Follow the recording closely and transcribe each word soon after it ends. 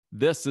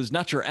This is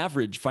Not Your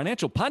Average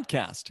Financial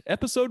Podcast,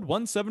 episode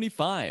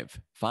 175,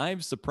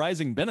 5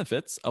 Surprising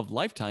Benefits of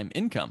Lifetime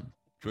Income.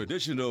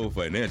 Traditional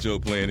financial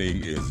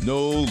planning is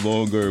no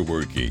longer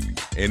working.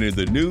 And in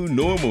the new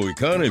normal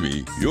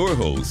economy, your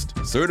host,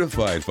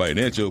 certified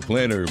financial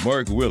planner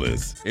Mark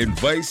Willis,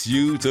 invites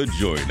you to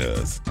join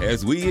us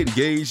as we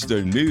engage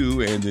the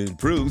new and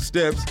improved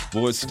steps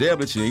for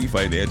establishing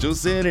financial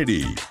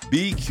sanity.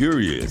 Be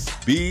curious,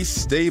 be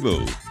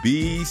stable,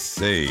 be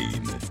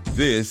sane.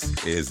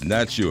 This is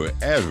Not Your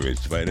Average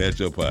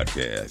Financial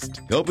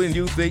Podcast, helping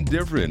you think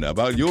different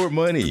about your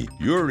money,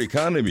 your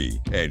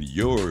economy, and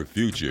your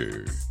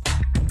future.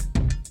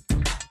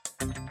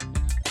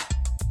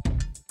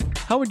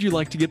 How would you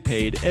like to get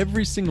paid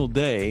every single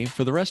day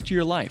for the rest of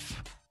your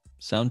life?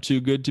 Sound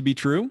too good to be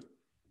true?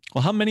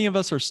 Well, how many of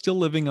us are still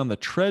living on the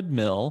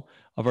treadmill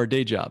of our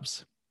day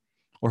jobs?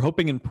 Or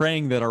hoping and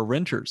praying that our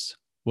renters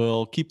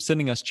will keep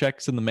sending us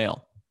checks in the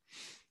mail?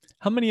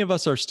 How many of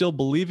us are still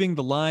believing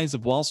the lies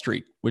of Wall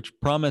Street, which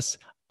promise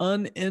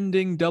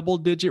unending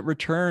double-digit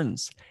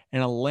returns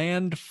and a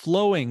land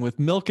flowing with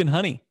milk and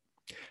honey?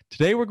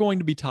 Today, we're going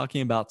to be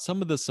talking about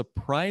some of the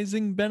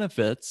surprising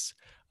benefits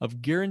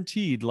of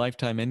guaranteed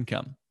lifetime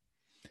income.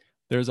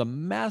 There's a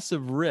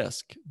massive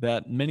risk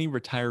that many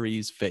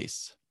retirees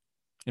face.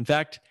 In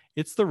fact,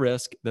 it's the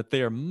risk that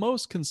they are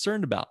most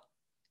concerned about.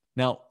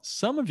 Now,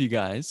 some of you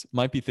guys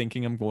might be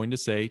thinking I'm going to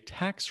say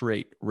tax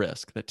rate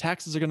risk, that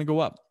taxes are going to go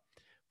up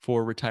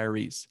for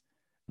retirees.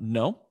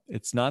 No,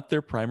 it's not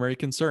their primary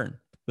concern.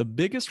 The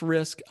biggest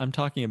risk I'm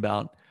talking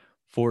about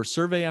for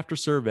survey after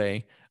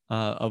survey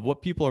of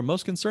what people are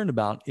most concerned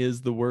about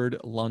is the word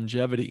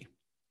longevity.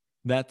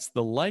 That's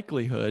the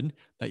likelihood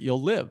that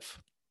you'll live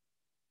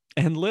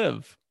and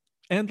live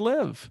and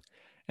live.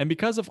 And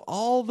because of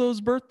all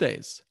those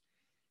birthdays,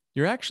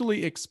 you're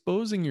actually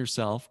exposing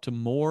yourself to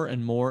more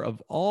and more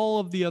of all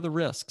of the other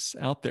risks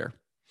out there.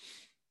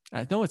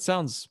 I know it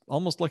sounds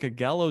almost like a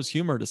gallows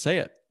humor to say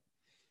it,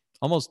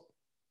 almost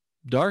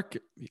dark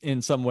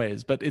in some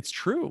ways, but it's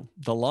true.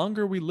 The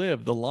longer we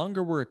live, the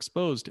longer we're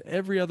exposed to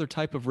every other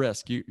type of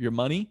risk your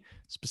money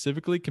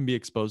specifically can be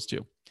exposed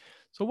to.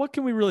 So what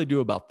can we really do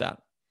about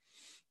that?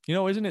 You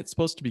know, isn't it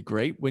supposed to be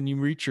great when you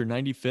reach your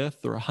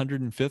 95th or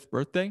 105th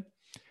birthday?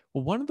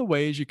 Well, one of the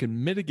ways you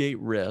can mitigate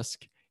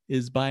risk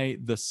is by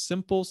the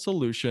simple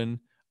solution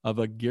of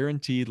a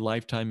guaranteed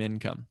lifetime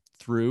income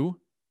through,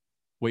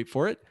 wait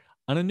for it,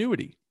 an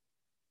annuity.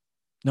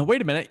 Now,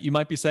 wait a minute. You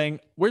might be saying,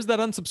 where's that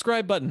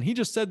unsubscribe button? He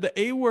just said the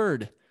A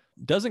word.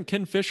 Doesn't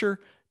Ken Fisher,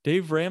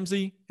 Dave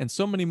Ramsey, and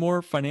so many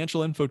more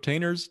financial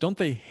infotainers, don't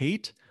they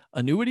hate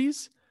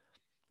annuities?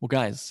 Well,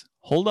 guys,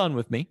 hold on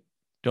with me.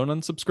 Don't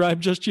unsubscribe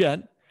just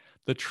yet.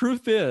 The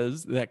truth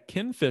is that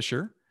Ken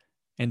Fisher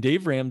and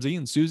Dave Ramsey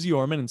and Susie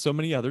Orman and so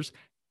many others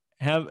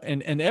have,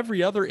 and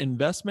every other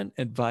investment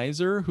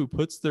advisor who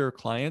puts their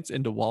clients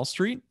into Wall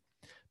Street,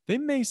 they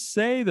may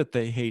say that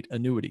they hate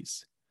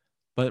annuities,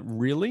 but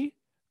really,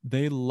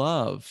 they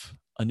love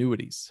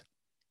annuities.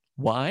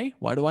 Why?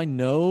 Why do I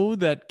know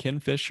that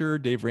Ken Fisher,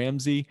 Dave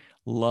Ramsey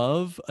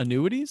love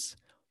annuities?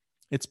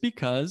 It's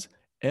because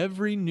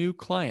every new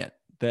client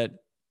that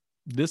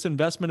this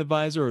investment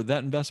advisor or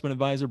that investment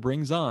advisor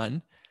brings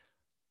on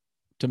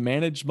to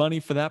manage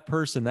money for that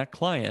person, that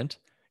client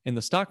in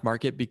the stock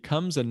market,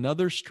 becomes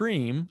another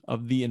stream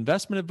of the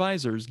investment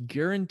advisor's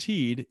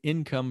guaranteed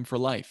income for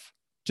life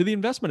to the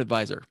investment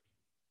advisor.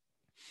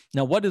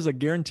 Now, what does a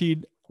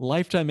guaranteed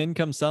lifetime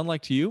income sound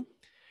like to you?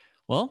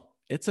 Well,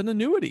 it's an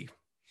annuity.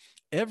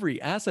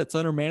 Every assets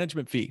under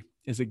management fee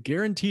is a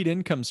guaranteed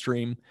income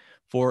stream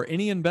for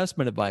any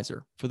investment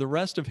advisor for the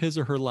rest of his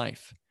or her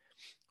life.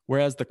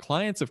 Whereas the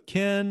clients of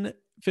Ken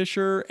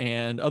Fisher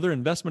and other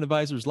investment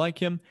advisors like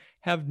him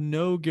have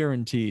no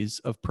guarantees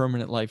of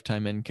permanent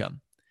lifetime income.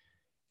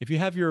 If you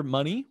have your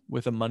money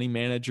with a money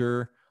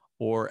manager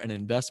or an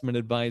investment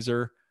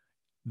advisor,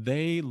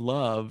 they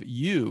love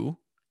you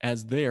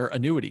as their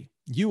annuity.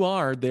 You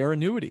are their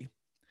annuity.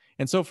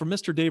 And so for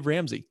Mr. Dave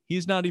Ramsey,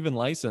 he's not even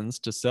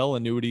licensed to sell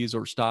annuities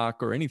or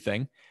stock or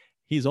anything.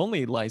 He's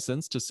only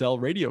licensed to sell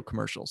radio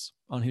commercials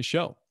on his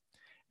show.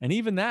 And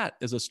even that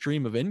is a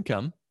stream of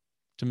income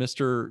to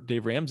Mr.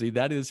 Dave Ramsey.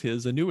 That is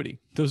his annuity,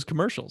 those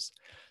commercials.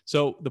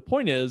 So the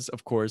point is,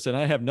 of course, and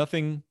I have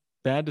nothing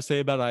bad to say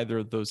about either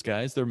of those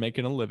guys. They're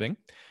making a living.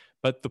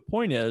 But the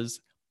point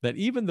is that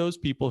even those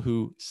people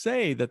who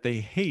say that they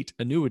hate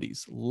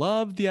annuities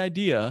love the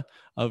idea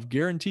of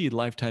guaranteed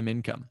lifetime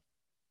income.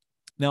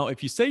 Now,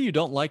 if you say you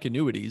don't like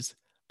annuities,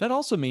 that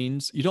also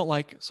means you don't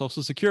like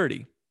Social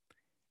Security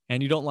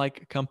and you don't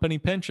like company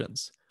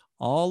pensions,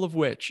 all of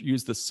which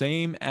use the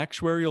same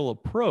actuarial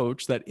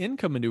approach that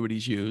income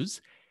annuities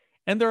use.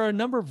 And there are a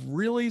number of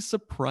really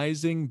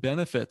surprising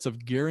benefits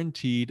of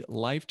guaranteed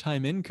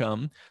lifetime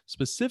income,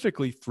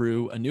 specifically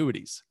through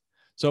annuities.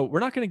 So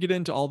we're not going to get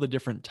into all the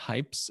different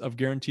types of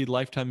guaranteed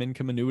lifetime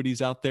income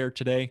annuities out there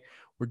today.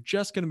 We're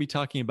just going to be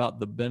talking about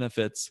the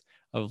benefits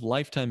of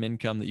lifetime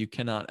income that you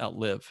cannot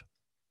outlive.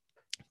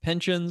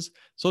 Pensions,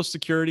 Social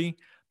Security,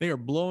 they are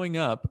blowing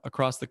up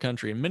across the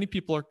country, and many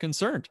people are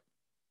concerned.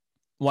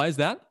 Why is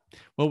that?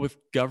 Well, with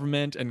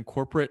government and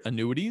corporate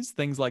annuities,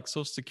 things like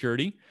Social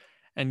Security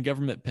and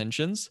government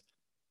pensions,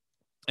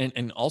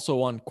 and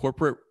also on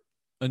corporate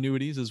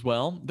annuities as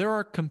well, there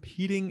are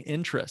competing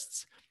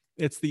interests.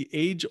 It's the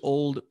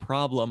age-old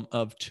problem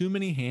of too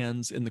many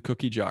hands in the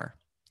cookie jar.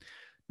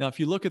 Now, if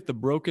you look at the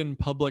broken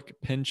public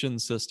pension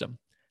system,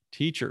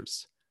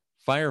 teachers,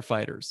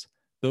 firefighters,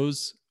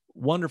 those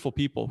wonderful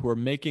people who are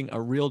making a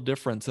real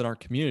difference in our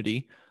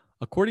community,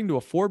 according to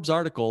a Forbes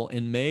article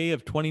in May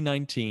of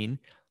 2019,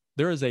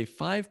 there is a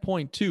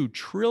 $5.2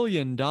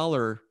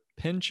 trillion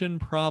pension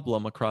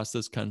problem across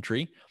this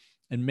country,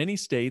 and many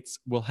states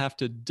will have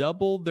to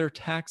double their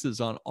taxes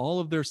on all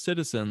of their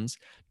citizens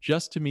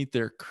just to meet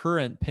their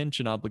current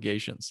pension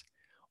obligations.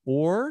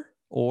 Or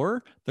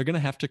they're going to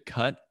have to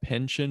cut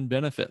pension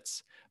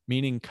benefits,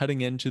 meaning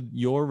cutting into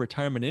your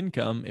retirement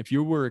income if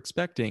you were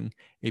expecting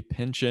a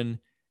pension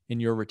in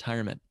your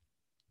retirement.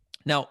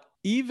 Now,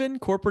 even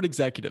corporate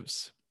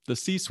executives, the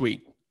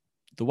C-suite,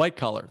 the white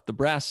collar, the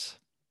brass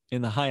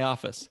in the high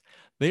office,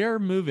 they are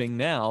moving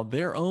now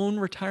their own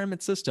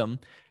retirement system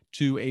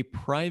to a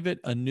private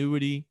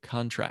annuity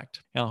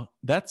contract. Now,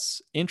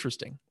 that's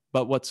interesting,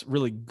 but what's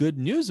really good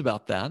news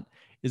about that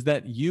is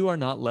that you are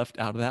not left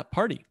out of that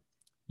party.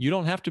 You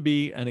don't have to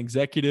be an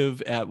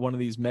executive at one of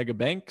these mega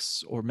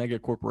banks or mega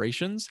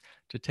corporations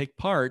to take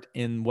part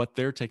in what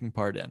they're taking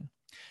part in.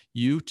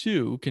 You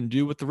too can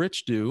do what the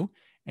rich do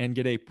and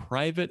get a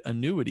private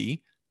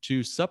annuity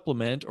to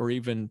supplement or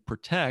even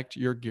protect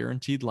your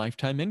guaranteed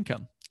lifetime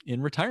income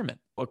in retirement.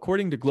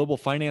 According to global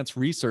finance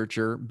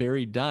researcher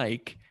Barry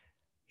Dyke,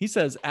 he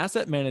says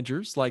asset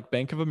managers like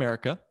Bank of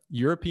America,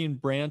 European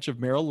branch of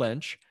Merrill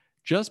Lynch,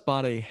 just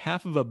bought a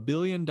 $500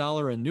 million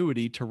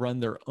annuity to run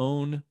their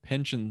own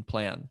pension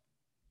plan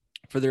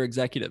for their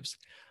executives.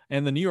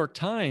 And the New York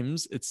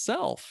Times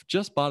itself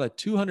just bought a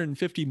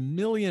 $250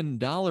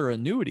 million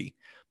annuity.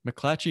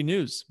 McClatchy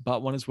News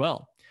bought one as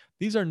well.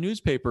 These are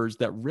newspapers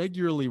that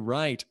regularly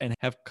write and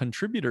have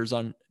contributors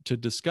on to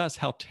discuss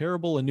how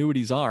terrible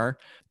annuities are.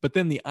 But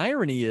then the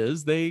irony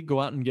is they go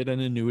out and get an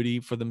annuity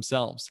for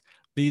themselves.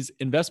 These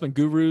investment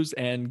gurus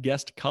and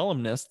guest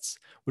columnists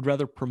would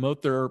rather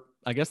promote their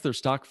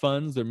stock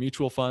funds, their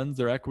mutual funds,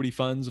 their equity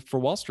funds for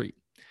Wall Street.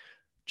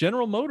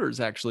 General Motors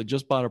actually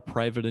just bought a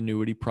private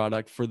annuity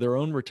product for their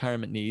own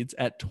retirement needs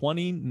at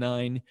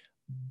 $29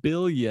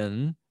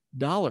 billion.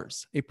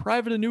 A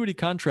private annuity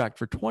contract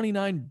for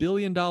 $29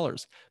 billion.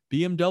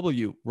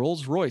 BMW,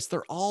 Rolls-Royce,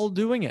 they're all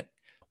doing it.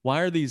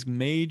 Why are these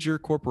major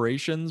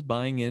corporations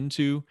buying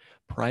into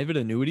private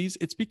annuities?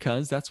 It's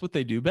because that's what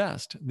they do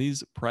best.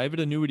 These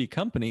private annuity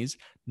companies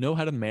know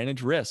how to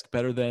manage risk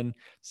better than,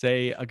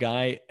 say, a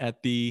guy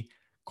at the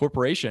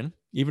corporation,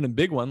 even a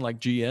big one like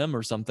GM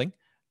or something.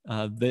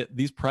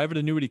 These private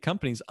annuity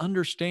companies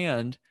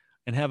understand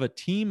and have a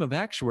team of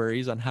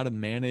actuaries on how to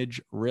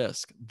manage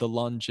risk, the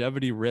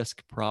longevity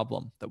risk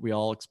problem that we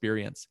all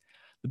experience.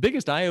 The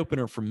biggest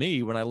eye-opener for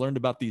me when I learned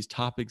about these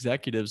top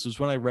executives was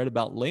when I read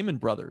about Lehman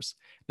Brothers.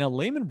 Now,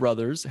 Lehman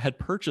Brothers had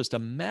purchased a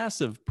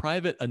massive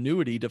private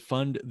annuity to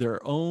fund their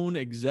own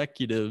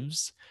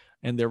executives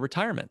and their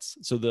retirements.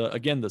 So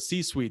the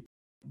C-suite,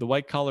 the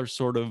white-collar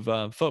sort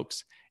of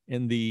folks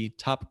in the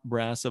top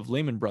brass of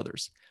Lehman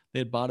Brothers, they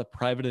had bought a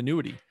private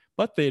annuity,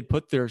 but they had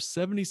put their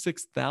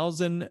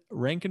 76,000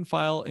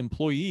 rank-and-file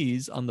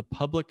employees on the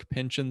public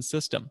pension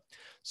system.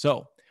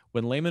 So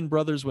when Lehman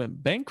Brothers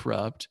went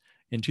bankrupt,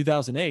 in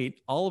 2008,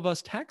 all of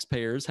us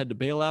taxpayers had to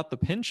bail out the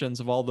pensions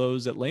of all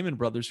those at Lehman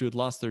Brothers who had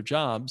lost their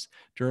jobs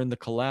during the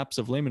collapse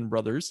of Lehman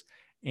Brothers.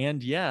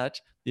 And yet,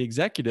 the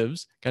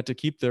executives got to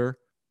keep their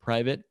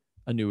private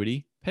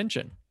annuity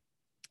pension.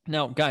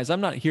 Now, guys,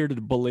 I'm not here to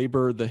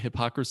belabor the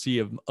hypocrisy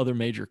of other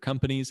major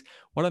companies.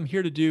 What I'm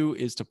here to do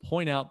is to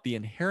point out the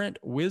inherent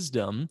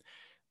wisdom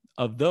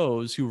of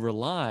those who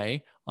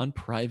rely on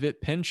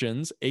private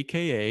pensions,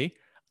 aka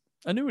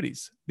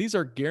annuities. These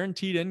are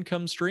guaranteed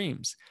income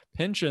streams.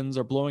 Pensions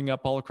are blowing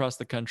up all across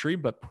the country,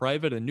 but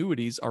private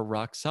annuities are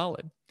rock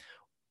solid.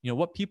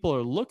 What people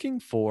are looking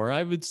for,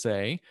 I would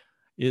say,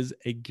 is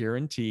a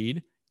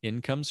guaranteed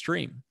income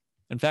stream.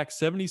 In fact,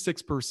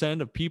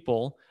 76% of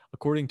people,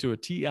 according to a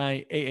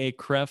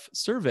TIAA-CREF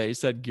survey,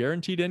 said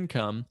guaranteed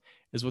income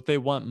is what they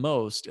want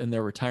most in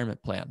their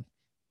retirement plan.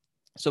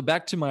 So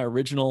back to my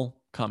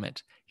original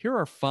comment. Here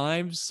are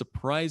 5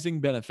 surprising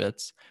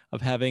benefits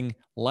of having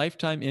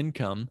lifetime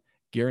income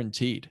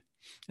guaranteed.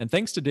 And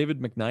thanks to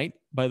David McKnight,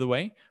 by the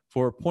way,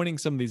 for pointing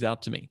some of these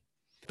out to me.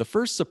 The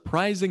first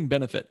surprising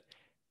benefit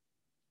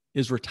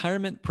is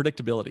retirement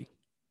predictability.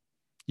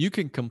 You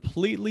can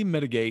completely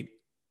mitigate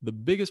the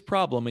biggest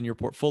problem in your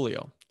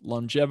portfolio,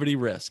 longevity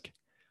risk,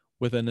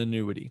 with an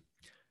annuity.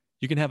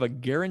 You can have a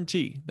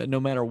guarantee that no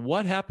matter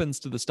what happens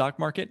to the stock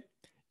market,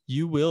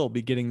 you will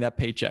be getting that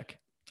paycheck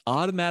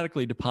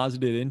automatically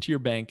deposited into your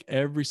bank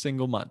every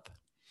single month.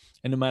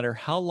 And no matter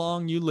how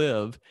long you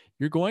live,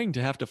 you're going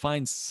to have to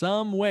find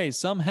some way,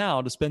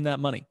 somehow, to spend that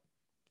money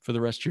for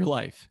the rest of your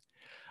life.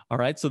 All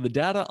right, so the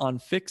data on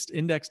fixed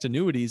indexed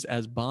annuities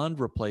as bond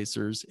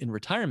replacers in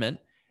retirement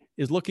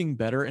is looking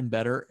better and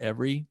better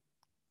every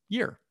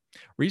year.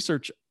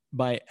 Research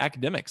by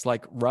academics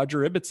like Roger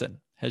Ibbotson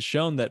has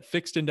shown that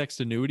fixed indexed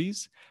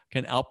annuities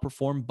can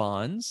outperform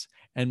bonds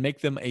and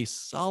make them a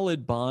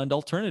solid bond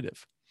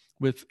alternative.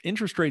 With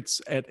interest rates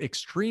at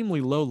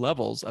extremely low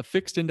levels, a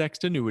fixed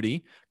indexed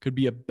annuity could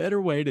be a better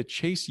way to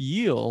chase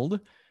yield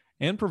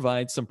and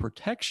provide some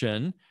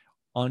protection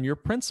on your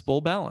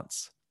principal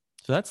balance.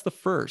 So that's the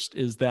first,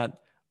 is that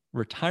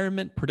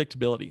retirement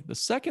predictability. The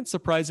second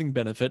surprising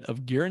benefit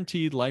of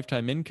guaranteed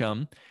lifetime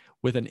income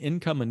with an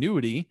income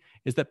annuity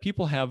is that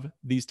people have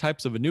these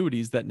types of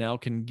annuities that now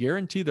can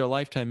guarantee their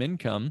lifetime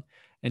income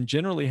and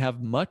generally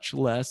have much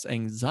less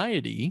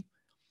anxiety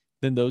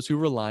than those who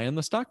rely on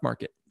the stock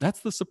market. That's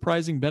the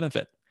surprising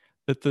benefit,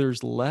 that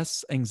there's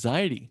less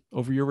anxiety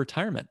over your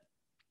retirement.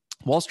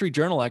 Wall Street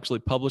Journal actually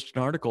published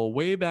an article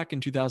way back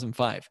in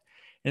 2005,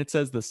 and it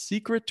says the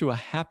secret to a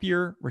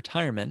happier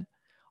retirement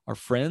are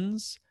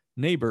friends,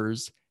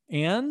 neighbors,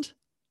 and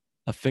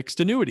a fixed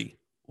annuity.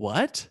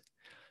 What?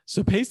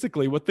 So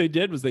basically what they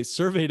did was they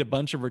surveyed a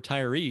bunch of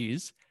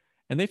retirees,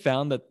 and they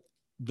found that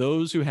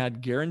those who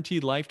had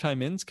guaranteed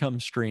lifetime income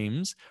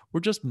streams were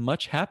just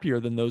much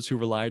happier than those who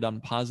relied on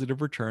positive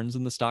returns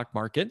in the stock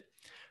market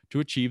to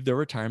achieve their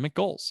retirement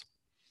goals.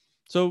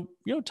 So,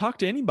 talk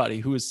to anybody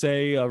who is,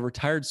 say, a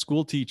retired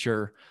school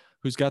teacher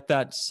who's got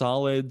that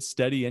solid,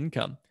 steady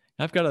income.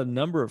 I've got a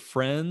number of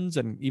friends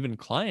and even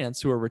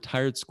clients who are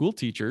retired school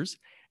teachers,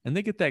 and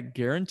they get that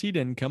guaranteed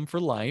income for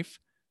life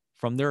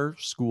from their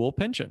school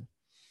pension.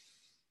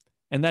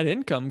 And that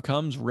income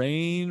comes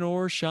rain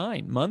or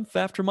shine, month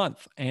after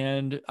month.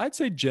 And I'd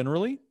say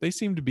generally, they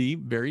seem to be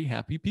very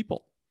happy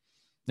people.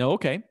 Now,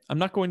 okay, I'm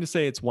not going to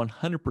say it's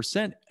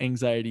 100%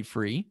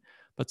 anxiety-free,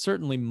 but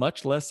certainly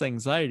much less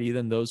anxiety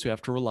than those who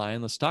have to rely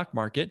on the stock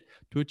market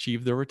to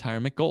achieve their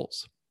retirement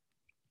goals.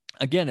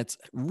 Again, it's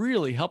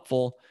really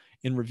helpful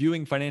in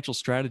reviewing financial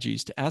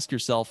strategies to ask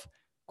yourself,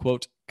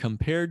 quote,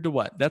 compared to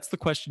what? That's the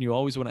question you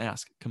always want to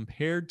ask.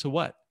 Compared to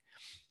what?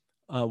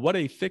 What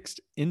a fixed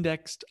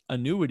indexed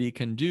annuity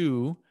can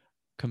do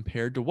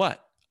compared to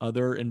what?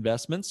 Other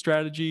investment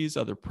strategies,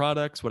 other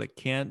products, what it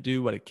can't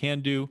do, what it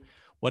can do.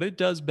 What it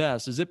does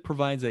best is it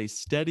provides a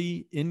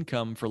steady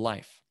income for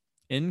life.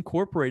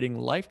 Incorporating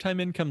lifetime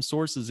income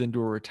sources into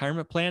a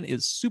retirement plan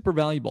is super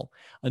valuable.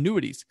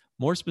 Annuities,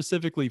 more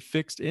specifically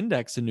fixed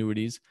index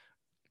annuities,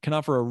 can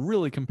offer a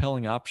really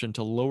compelling option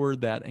to lower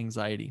that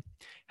anxiety.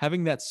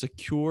 Having that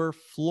secure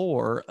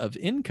floor of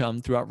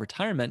income throughout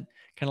retirement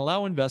can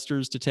allow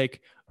investors to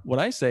take what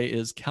I say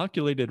is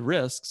calculated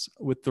risks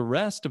with the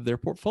rest of their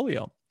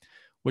portfolio,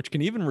 which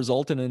can even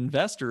result in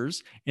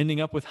investors ending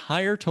up with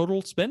higher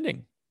total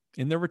spending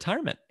in their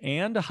retirement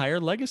and a higher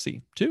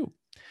legacy too.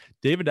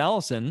 David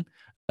Allison,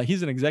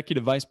 he's an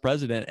executive vice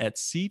president at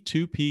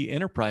C2P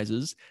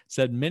Enterprises,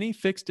 said many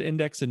fixed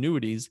index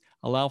annuities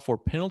allow for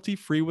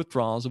penalty-free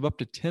withdrawals of up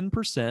to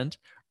 10%,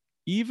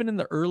 even in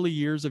the early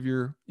years of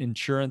your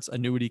insurance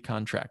annuity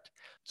contract.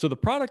 So the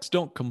products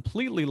don't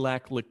completely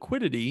lack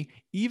liquidity,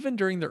 even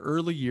during the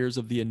early years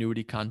of the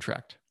annuity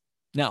contract.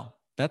 Now,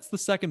 that's the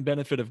second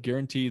benefit of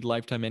guaranteed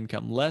lifetime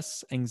income,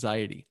 less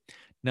anxiety.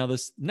 Now,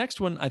 this next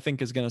one I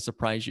think is going to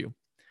surprise you.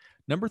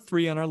 Number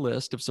 3 on our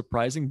list of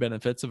surprising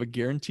benefits of a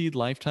guaranteed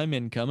lifetime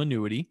income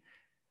annuity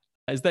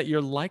is that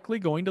you're likely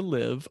going to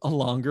live a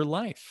longer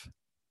life.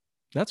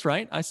 That's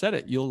right, I said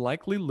it. You'll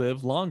likely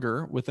live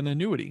longer with an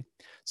annuity.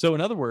 So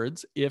in other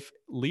words, if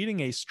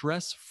leading a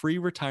stress-free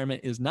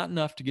retirement is not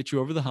enough to get you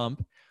over the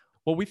hump,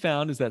 what we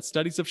found is that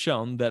studies have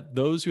shown that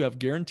those who have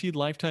guaranteed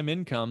lifetime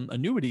income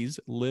annuities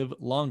live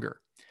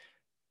longer.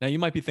 Now you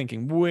might be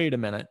thinking, wait a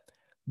minute,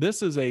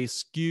 this is a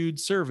skewed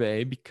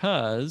survey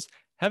because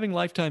having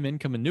lifetime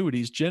income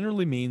annuities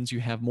generally means you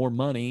have more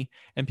money,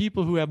 and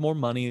people who have more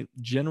money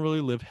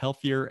generally live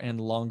healthier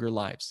and longer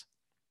lives.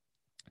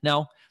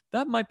 Now,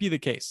 that might be the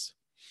case.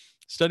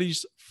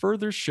 Studies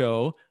further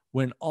show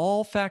when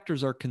all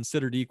factors are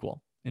considered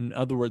equal, in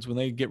other words, when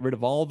they get rid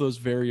of all those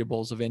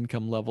variables of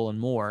income level and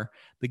more,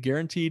 the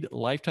guaranteed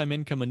lifetime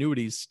income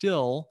annuities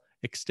still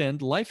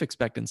extend life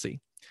expectancy.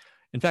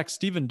 In fact,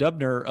 Stephen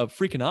Dubner of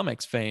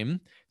Freakonomics fame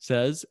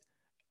says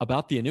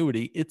about the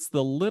annuity, it's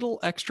the little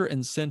extra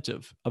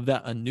incentive of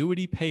that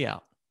annuity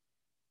payout,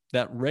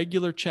 that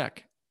regular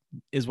check,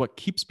 is what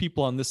keeps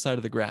people on this side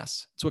of the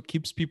grass. It's what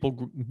keeps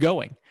people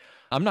going.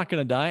 I'm not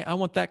going to die. I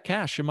want that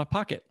cash in my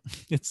pocket.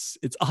 It's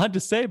odd to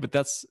say, but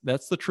that's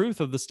the truth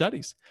of the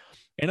studies.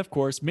 And of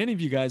course, many of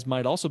you guys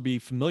might also be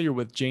familiar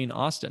with Jane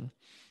Austen.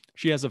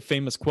 She has a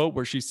famous quote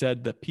where she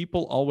said that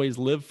people always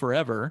live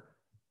forever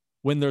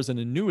when there's an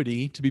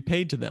annuity to be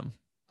paid to them.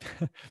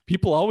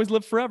 People always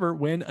live forever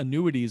when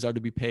annuities are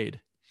to be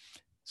paid.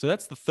 So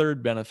that's the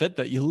third benefit,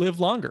 that you live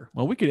longer.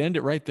 Well, we could end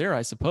it right there,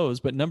 I suppose.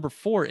 But number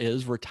 4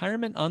 is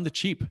retirement on the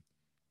cheap.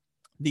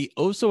 The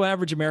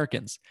oh-so-average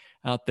Americans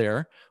out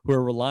there who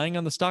are relying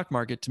on the stock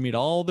market to meet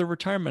all their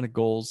retirement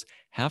goals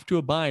have to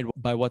abide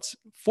by what's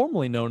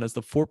formerly known as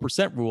the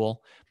 4%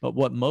 rule, but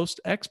what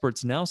most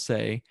experts now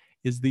say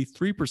is the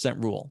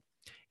 3% rule.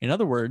 In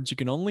other words, you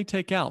can only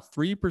take out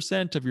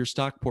 3% of your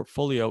stock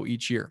portfolio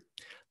each year.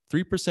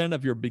 3%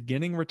 of your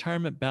beginning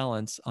retirement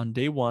balance on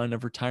day one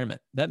of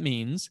retirement. That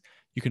means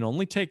you can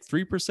only take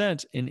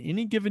 3% in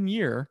any given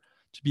year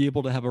to be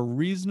able to have a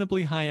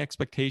reasonably high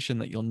expectation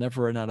that you'll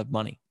never run out of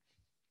money.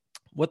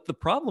 What the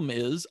problem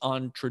is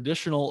on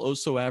traditional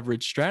oh-so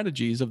average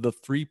strategies of the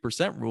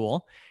 3%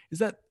 rule is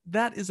that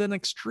that is an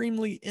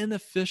extremely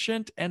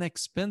inefficient and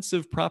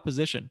expensive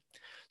proposition.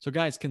 So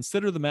guys,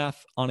 consider the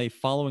math on a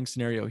following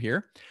scenario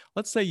here.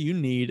 Let's say you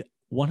need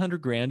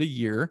 100 grand a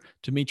year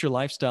to meet your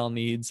lifestyle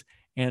needs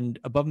and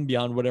above and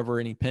beyond whatever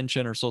any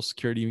pension or social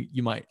security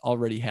you might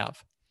already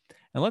have.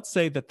 And let's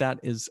say that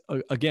is,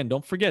 again,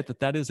 don't forget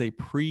that is a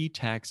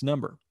pre-tax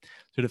number.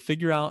 So to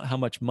figure out how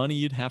much money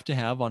you'd have to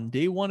have on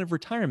day one of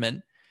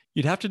retirement,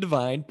 you'd have to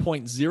divide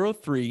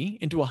 0.03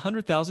 into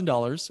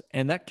 $100,000,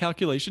 and that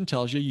calculation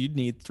tells you you'd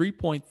need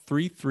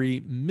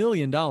 $3.33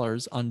 million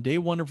on day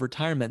one of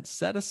retirement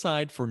set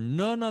aside for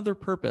none other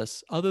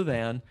purpose other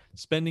than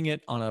spending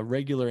it on a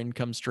regular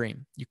income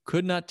stream. You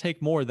could not take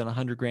more than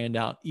 100 grand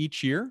out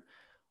each year,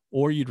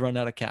 or you'd run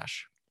out of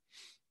cash.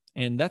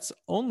 And that's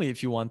only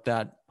if you want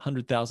that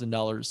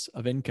 $100,000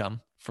 of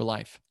income for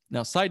life.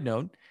 Now, side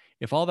note,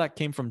 if all that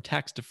came from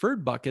tax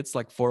deferred buckets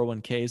like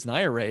 401ks and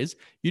IRAs,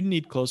 you'd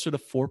need closer to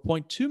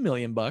 4.2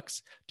 million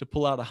bucks to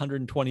pull out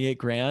 128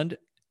 grand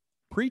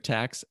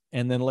pre-tax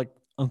and then let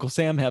Uncle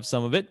Sam have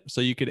some of it.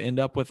 So you could end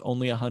up with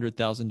only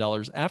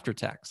 $100,000 after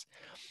tax.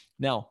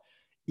 Now,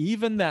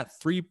 even that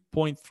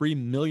 3.3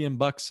 million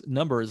bucks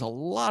number is a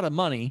lot of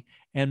money,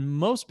 and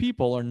most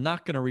people are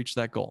not going to reach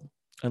that goal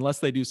unless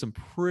they do some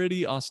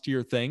pretty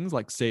austere things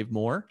like save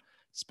more,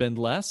 spend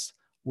less,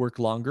 work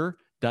longer,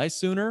 die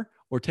sooner,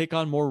 or take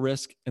on more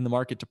risk in the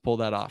market to pull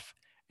that off.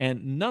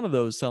 And none of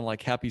those sound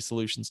like happy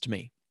solutions to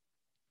me.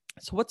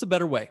 So what's a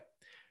better way?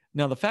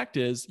 Now, the fact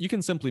is, you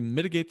can simply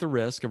mitigate the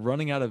risk of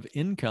running out of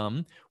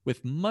income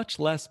with much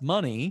less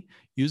money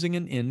using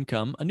an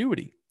income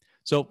annuity.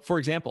 So for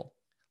example,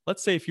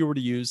 let's say if you were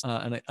to use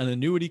an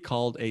annuity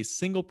called a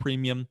single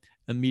premium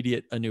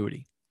immediate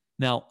annuity.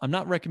 Now, I'm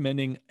not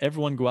recommending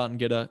everyone go out and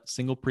get a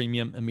single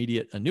premium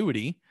immediate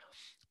annuity,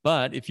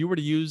 but if you were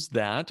to use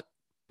that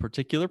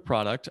particular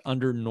product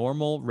under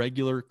normal,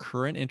 regular,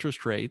 current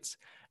interest rates,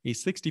 a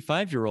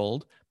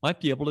 65-year-old might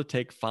be able to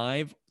take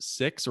 5,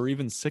 6, or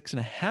even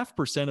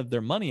 6.5% of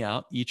their money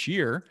out each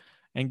year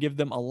and give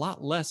them a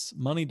lot less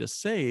money to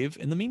save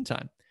in the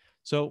meantime.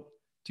 So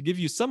to give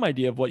you some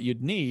idea of what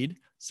you'd need,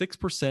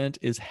 6%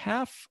 is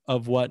half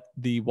of what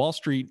the Wall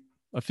Street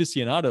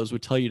aficionados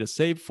would tell you to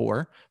save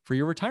for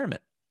your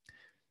retirement.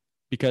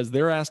 Because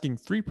they're asking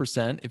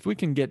 3%. If we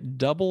can get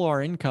double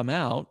our income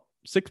out,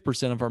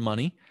 6% of our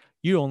money,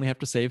 you only have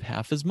to save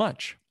half as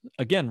much.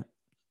 Again,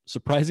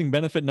 surprising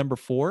benefit number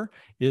 4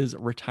 is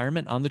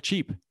retirement on the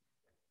cheap.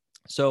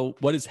 So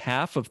what is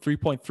half of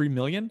 3.3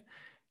 million?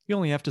 You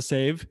only have to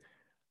save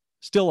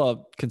still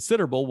a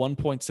considerable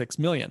 1.6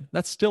 million.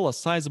 That's still a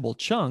sizable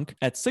chunk.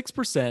 At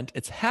 6%,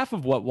 it's half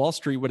of what Wall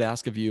Street would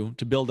ask of you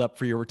to build up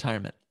for your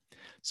retirement.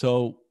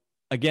 So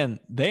again,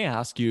 they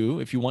ask you,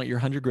 if you want your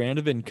 100 grand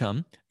of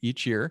income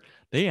each year,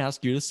 they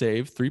ask you to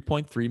save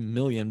 3.3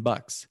 million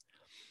bucks.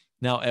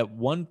 Now at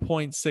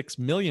 1.6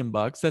 million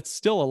bucks, that's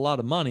still a lot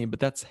of money, but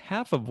that's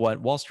half of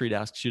what Wall Street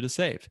asks you to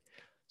save.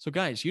 So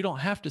guys, you don't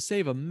have to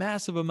save a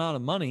massive amount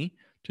of money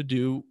to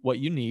do what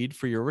you need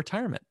for your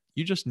retirement.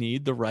 You just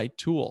need the right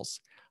tools,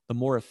 the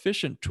more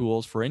efficient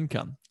tools for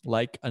income,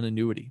 like an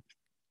annuity.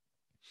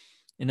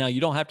 And now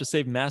you don't have to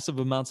save massive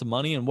amounts of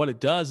money. And what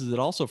it does is it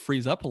also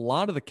frees up a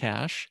lot of the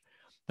cash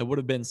that would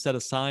have been set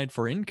aside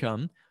for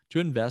income to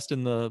invest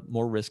in the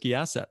more risky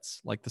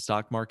assets like the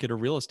stock market or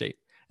real estate.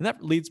 And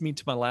that leads me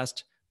to my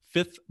last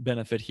 5th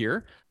benefit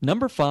here.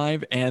 Number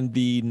 5, and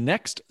the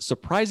next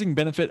surprising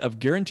benefit of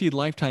guaranteed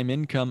lifetime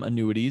income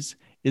annuities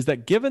is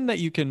that given that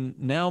you can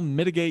now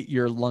mitigate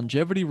your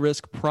longevity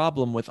risk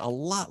problem with a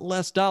lot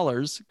less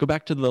dollars, go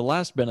back to the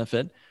last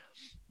benefit,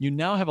 you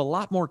now have a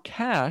lot more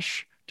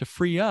cash to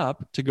free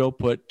up to go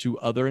put to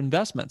other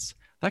investments.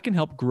 That can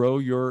help grow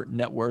your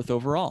net worth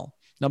overall.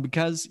 Now,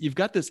 because you've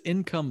got this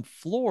income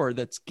floor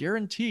that's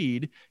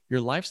guaranteed,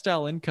 your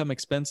lifestyle income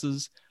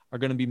expenses are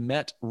going to be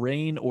met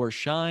rain or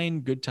shine,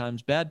 good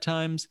times, bad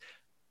times.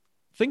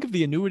 Think of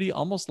the annuity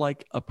almost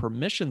like a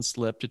permission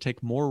slip to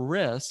take more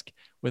risk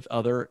with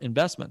other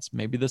investments,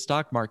 maybe the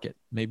stock market,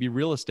 maybe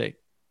real estate.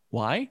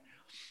 Why?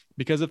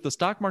 Because if the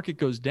stock market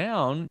goes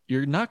down,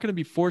 you're not going to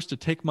be forced to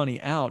take money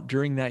out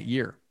during that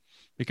year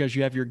because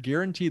you have your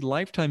guaranteed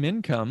lifetime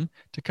income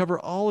to cover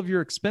all of your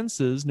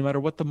expenses no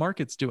matter what the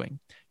market's doing.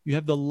 You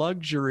have the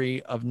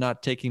luxury of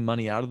not taking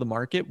money out of the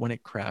market when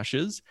it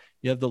crashes.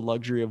 You have the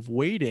luxury of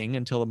waiting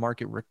until the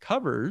market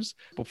recovers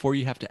before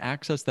you have to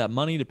access that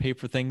money to pay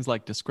for things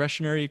like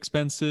discretionary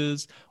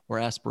expenses or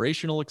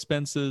aspirational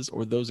expenses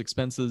or those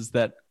expenses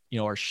that,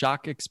 are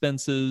shock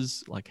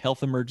expenses like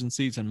health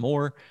emergencies and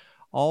more.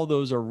 All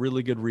those are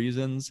really good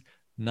reasons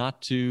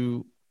not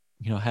to,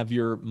 have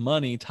your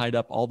money tied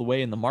up all the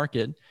way in the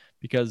market,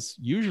 because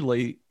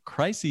usually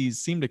crises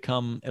seem to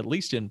come at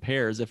least in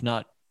pairs, if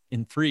not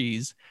in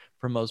threes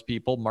for most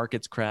people.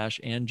 Markets crash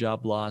and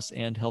job loss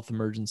and health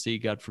emergency,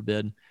 God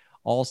forbid.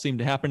 all seem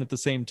to happen at the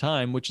same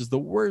time, which is the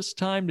worst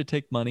time to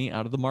take money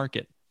out of the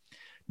market.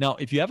 Now,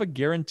 if you have a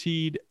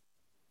guaranteed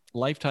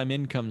lifetime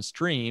income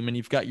stream and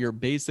you've got your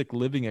basic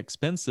living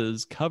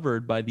expenses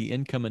covered by the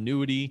income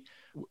annuity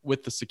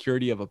with the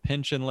security of a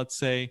pension, let's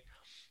say,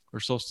 or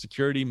Social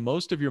Security,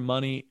 most of your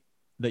money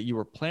that you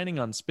were planning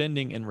on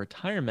spending in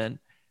retirement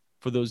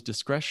for those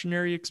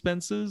discretionary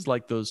expenses,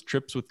 like those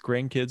trips with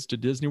grandkids to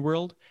Disney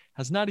World,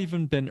 has not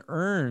even been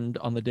earned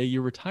on the day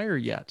you retire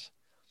yet.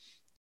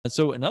 And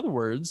so, in other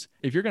words,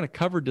 if you're going to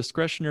cover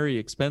discretionary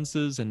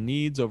expenses and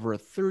needs over a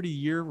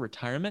 30-year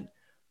retirement,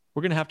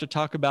 we're going to have to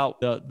talk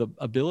about the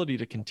ability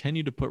to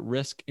continue to put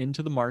risk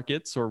into the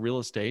markets or real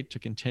estate to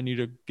continue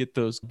to get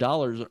those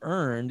dollars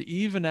earned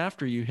even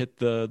after you hit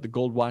the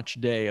gold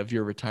watch day of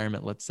your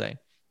retirement, let's say.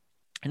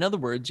 In other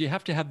words, you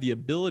have to have the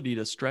ability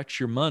to stretch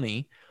your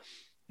money,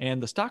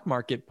 and the stock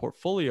market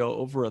portfolio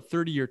over a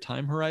 30-year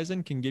time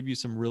horizon can give you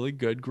some really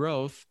good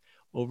growth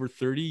over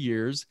 30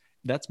 years.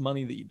 That's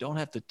money that you don't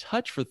have to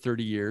touch for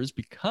 30 years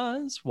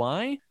because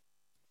why?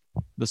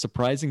 The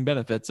surprising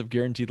benefits of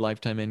guaranteed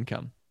lifetime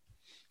income.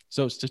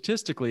 So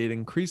statistically, it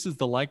increases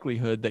the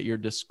likelihood that your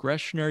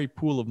discretionary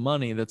pool of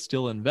money that's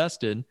still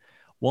invested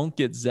won't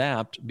get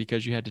zapped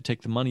because you had to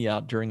take the money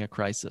out during a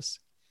crisis.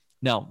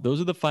 Now,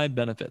 those are the 5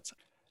 benefits.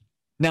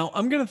 Now,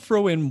 I'm going to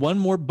throw in one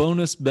more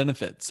bonus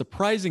benefit,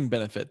 surprising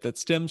benefit that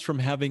stems from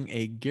having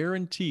a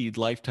guaranteed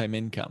lifetime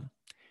income.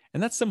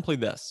 And that's simply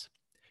this.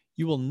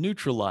 You will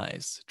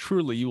neutralize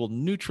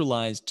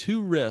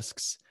 2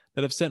 risks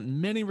that have sent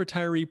many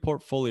retiree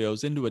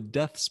portfolios into a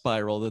death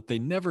spiral that they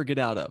never get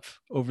out of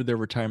over their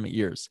retirement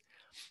years.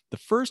 The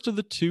first of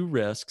the 2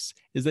 risks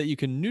is that you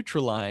can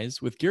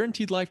neutralize with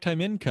guaranteed lifetime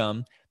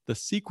income the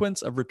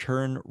sequence of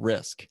return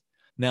risk.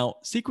 Now,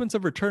 sequence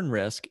of return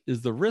risk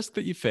is the risk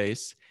that you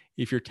face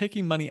if you're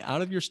taking money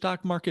out of your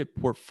stock market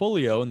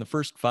portfolio in the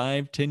first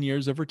 5-10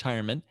 years of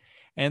retirement,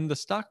 and the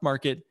stock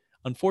market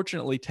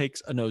unfortunately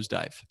takes a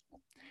nosedive,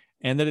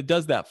 and that it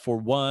does that for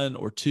 1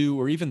 or 2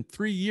 or even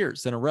 3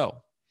 years in a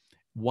row,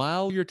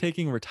 while you're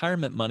taking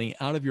retirement money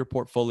out of your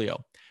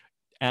portfolio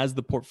as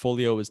the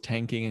portfolio is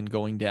tanking and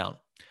going down.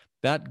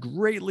 That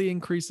greatly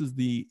increases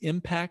the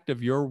impact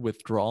of your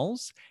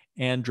withdrawals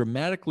and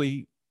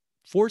dramatically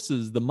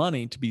forces the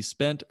money to be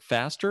spent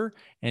faster,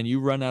 and you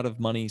run out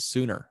of money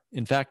sooner.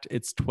 In fact,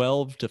 it's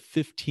 12 to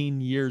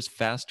 15 years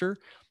faster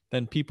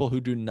than people who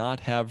do not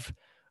have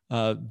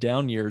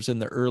down years in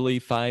the early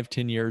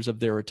 5-10 years of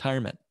their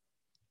retirement.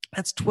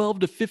 That's 12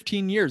 to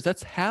 15 years.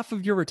 That's half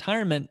of your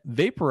retirement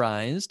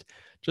vaporized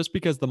just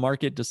because the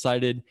market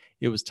decided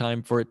it was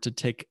time for it to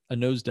take a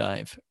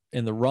nosedive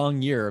in the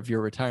wrong year of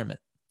your retirement.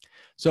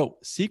 So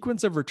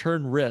sequence of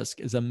return risk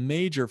is a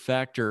major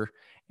factor.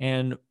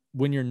 And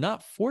when you're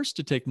not forced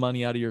to take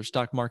money out of your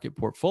stock market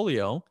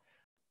portfolio,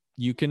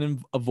 you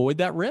can avoid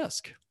that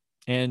risk.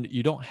 And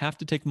you don't have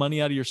to take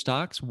money out of your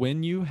stocks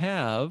when you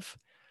have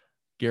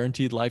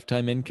guaranteed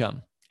lifetime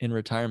income in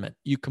retirement.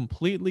 You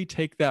completely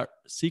take that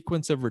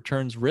sequence of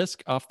returns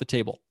risk off the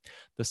table.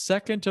 The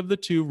second of the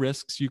 2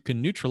 risks you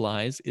can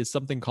neutralize is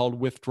something called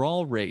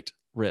withdrawal rate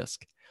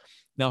risk.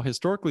 Now,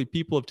 historically,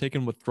 people have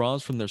taken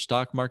withdrawals from their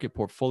stock market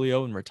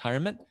portfolio in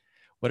retirement,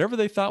 whatever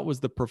they thought was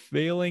the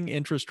prevailing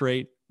interest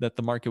rate that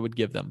the market would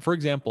give them. For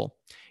example,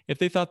 if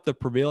they thought the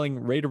prevailing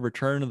rate of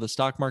return of the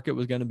stock market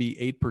was going to be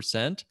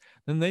 8%,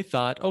 then they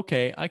thought,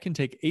 okay, I can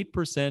take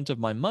 8% of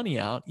my money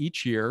out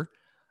each year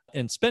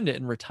and spend it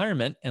in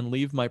retirement and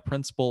leave my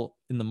principal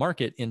in the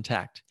market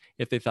intact.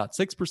 If they thought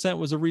 6%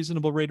 was a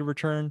reasonable rate of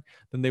return,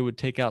 then they would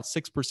take out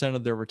 6%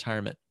 of their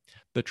retirement.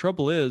 The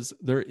trouble is,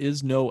 there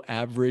is no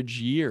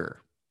average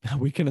year.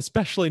 We can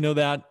especially know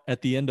that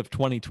at the end of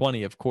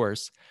 2020, of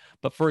course.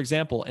 But for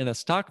example, in a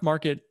stock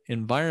market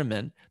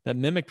environment that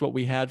mimicked what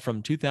we had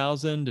from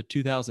 2000 to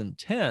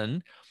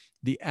 2010,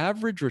 the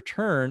average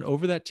return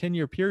over that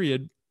 10-year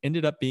period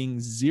ended up being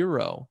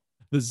 0.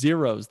 The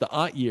zeros, the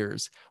odd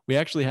years, we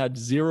actually had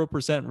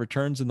 0%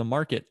 returns in the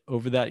market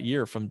over that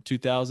year from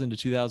 2000 to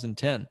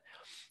 2010.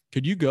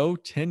 Could you go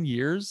 10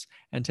 years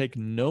and take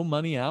no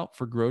money out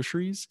for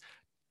groceries,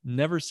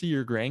 never see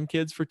your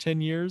grandkids for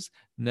 10 years,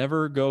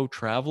 never go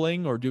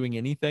traveling or doing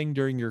anything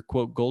during your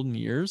quote golden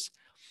years?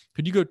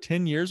 Could you go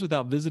 10 years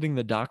without visiting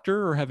the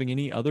doctor or having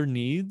any other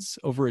needs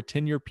over a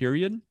 10-year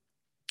period?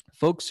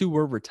 Folks who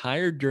were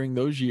retired during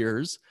those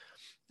years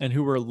and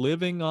who were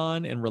living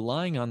on and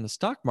relying on the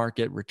stock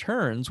market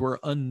returns were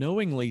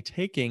unknowingly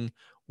taking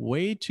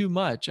way too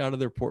much out of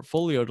their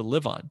portfolio to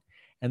live on.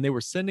 And they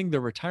were sending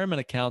their retirement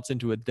accounts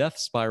into a death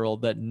spiral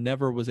that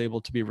never was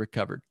able to be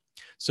recovered.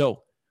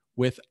 So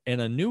with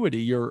an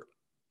annuity, you're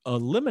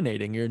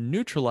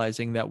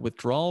neutralizing that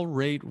withdrawal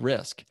rate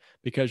risk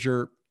because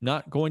you're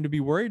not going to be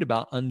worried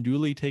about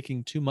unduly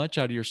taking too much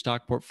out of your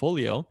stock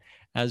portfolio,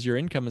 as your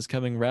income is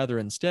coming rather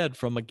instead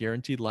from a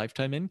guaranteed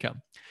lifetime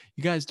income.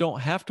 You guys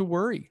don't have to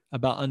worry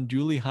about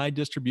unduly high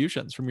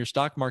distributions from your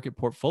stock market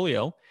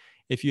portfolio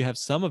if you have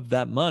some of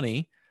that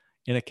money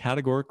in a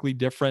categorically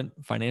different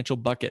financial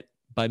bucket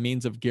by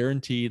means of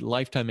guaranteed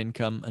lifetime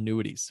income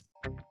annuities.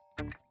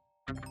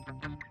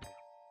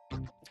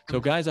 So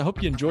guys, I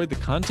hope you enjoyed the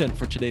content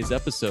for today's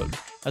episode.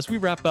 As we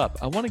wrap up,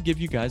 I want to give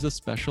you guys a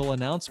special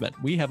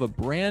announcement. We have a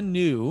brand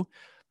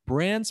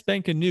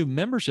spanking new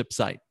membership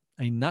site,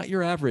 a Not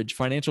Your Average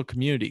financial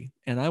community,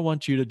 and I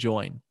want you to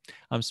join.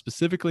 I'm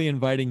specifically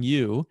inviting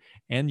you,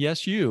 and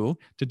yes, you,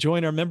 to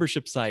join our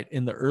membership site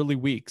in the early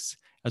weeks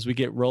as we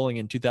get rolling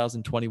in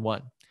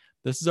 2021.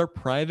 This is our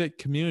private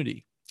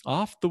community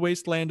off the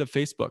wasteland of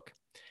Facebook,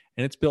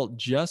 and it's built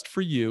just for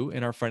you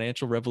and our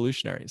financial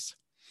revolutionaries.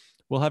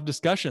 We'll have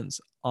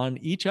discussions on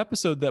each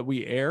episode that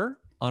we air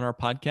on our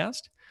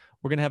podcast.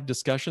 We're going to have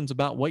discussions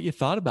about what you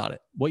thought about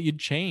it, what you'd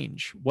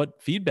change,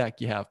 what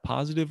feedback you have,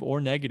 positive or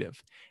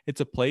negative.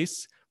 It's a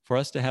place for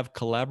us to have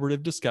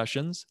collaborative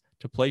discussions,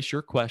 to place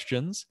your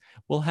questions.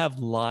 We'll have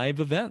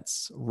live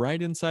events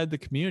right inside the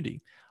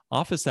community,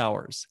 office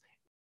hours,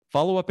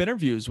 follow-up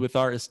interviews with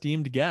our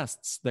esteemed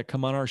guests that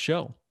come on our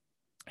show,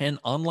 and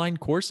online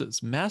courses,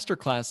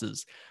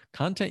 masterclasses,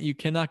 content you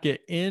cannot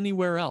get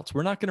anywhere else.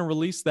 We're not going to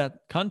release that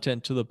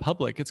content to the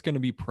public. It's going to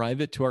be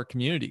private to our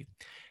community,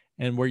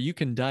 and where you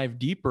can dive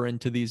deeper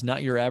into these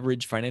not your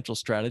average financial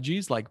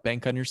strategies like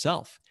Bank on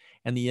Yourself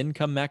and the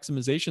income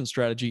maximization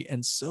strategy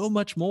and so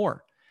much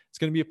more. It's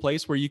going to be a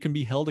place where you can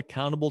be held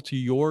accountable to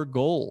your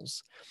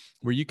goals,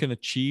 where you can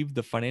achieve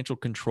the financial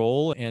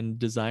control and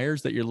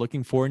desires that you're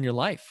looking for in your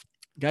life.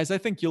 Guys, I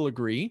think you'll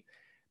agree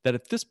that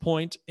at this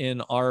point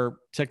in our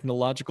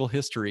technological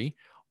history,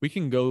 we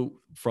can go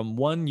from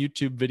one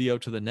YouTube video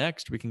to the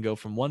next. We can go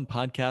from one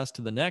podcast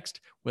to the next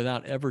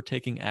without ever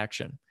taking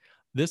action.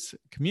 This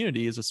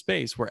community is a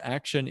space where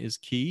action is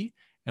key,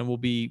 and we'll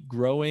be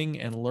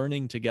growing and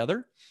learning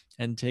together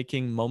and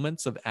taking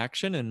moments of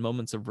action and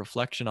moments of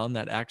reflection on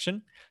that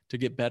action to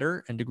get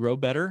better and to grow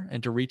better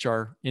and to reach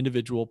our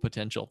individual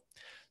potential.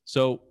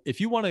 So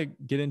if you want to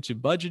get into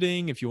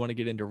budgeting, if you want to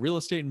get into real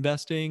estate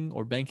investing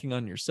or banking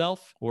on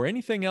yourself or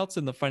anything else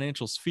in the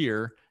financial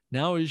sphere,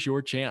 now is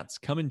your chance.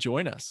 Come and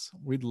join us.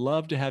 We'd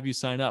love to have you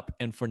sign up.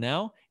 And for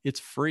now, it's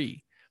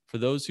free. For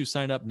those who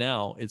sign up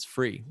now, it's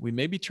free. We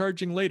may be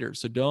charging later,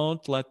 so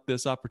don't let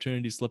this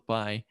opportunity slip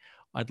by.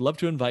 I'd love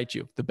to invite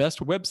you. The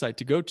best website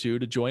to go to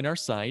join our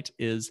site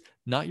is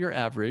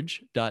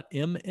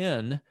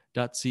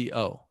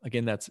notyouraverage.mn.co.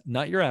 Again, that's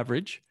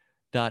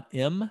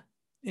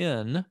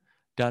notyouraverage.mn.co.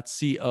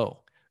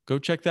 Go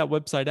check that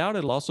website out.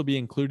 It'll also be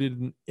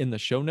included in the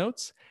show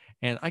notes.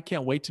 And I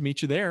can't wait to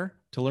meet you there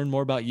to learn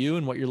more about you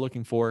and what you're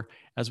looking for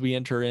as we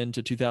enter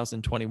into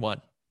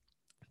 2021.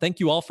 Thank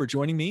you all for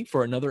joining me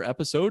for another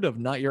episode of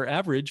Not Your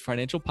Average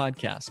Financial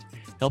Podcast,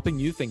 helping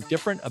you think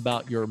different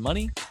about your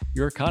money,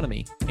 your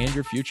economy, and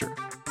your future.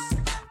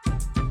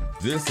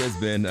 This has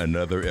been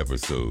another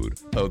episode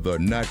of the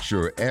Not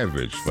Your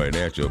Average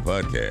Financial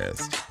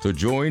Podcast. To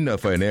join a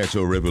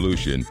financial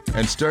revolution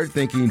and start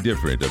thinking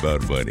different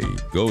about money,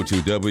 go to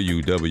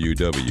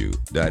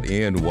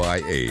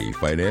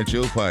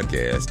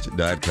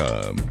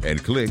www.nyafinancialpodcast.com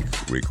and click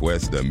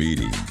Request a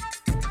Meeting.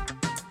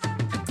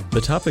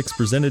 The topics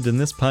presented in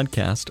this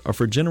podcast are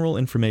for general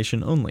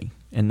information only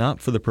and not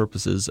for the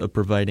purposes of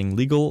providing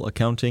legal,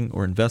 accounting,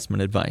 or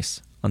investment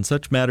advice. On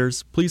such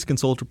matters, please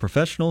consult a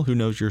professional who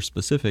knows your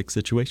specific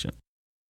situation.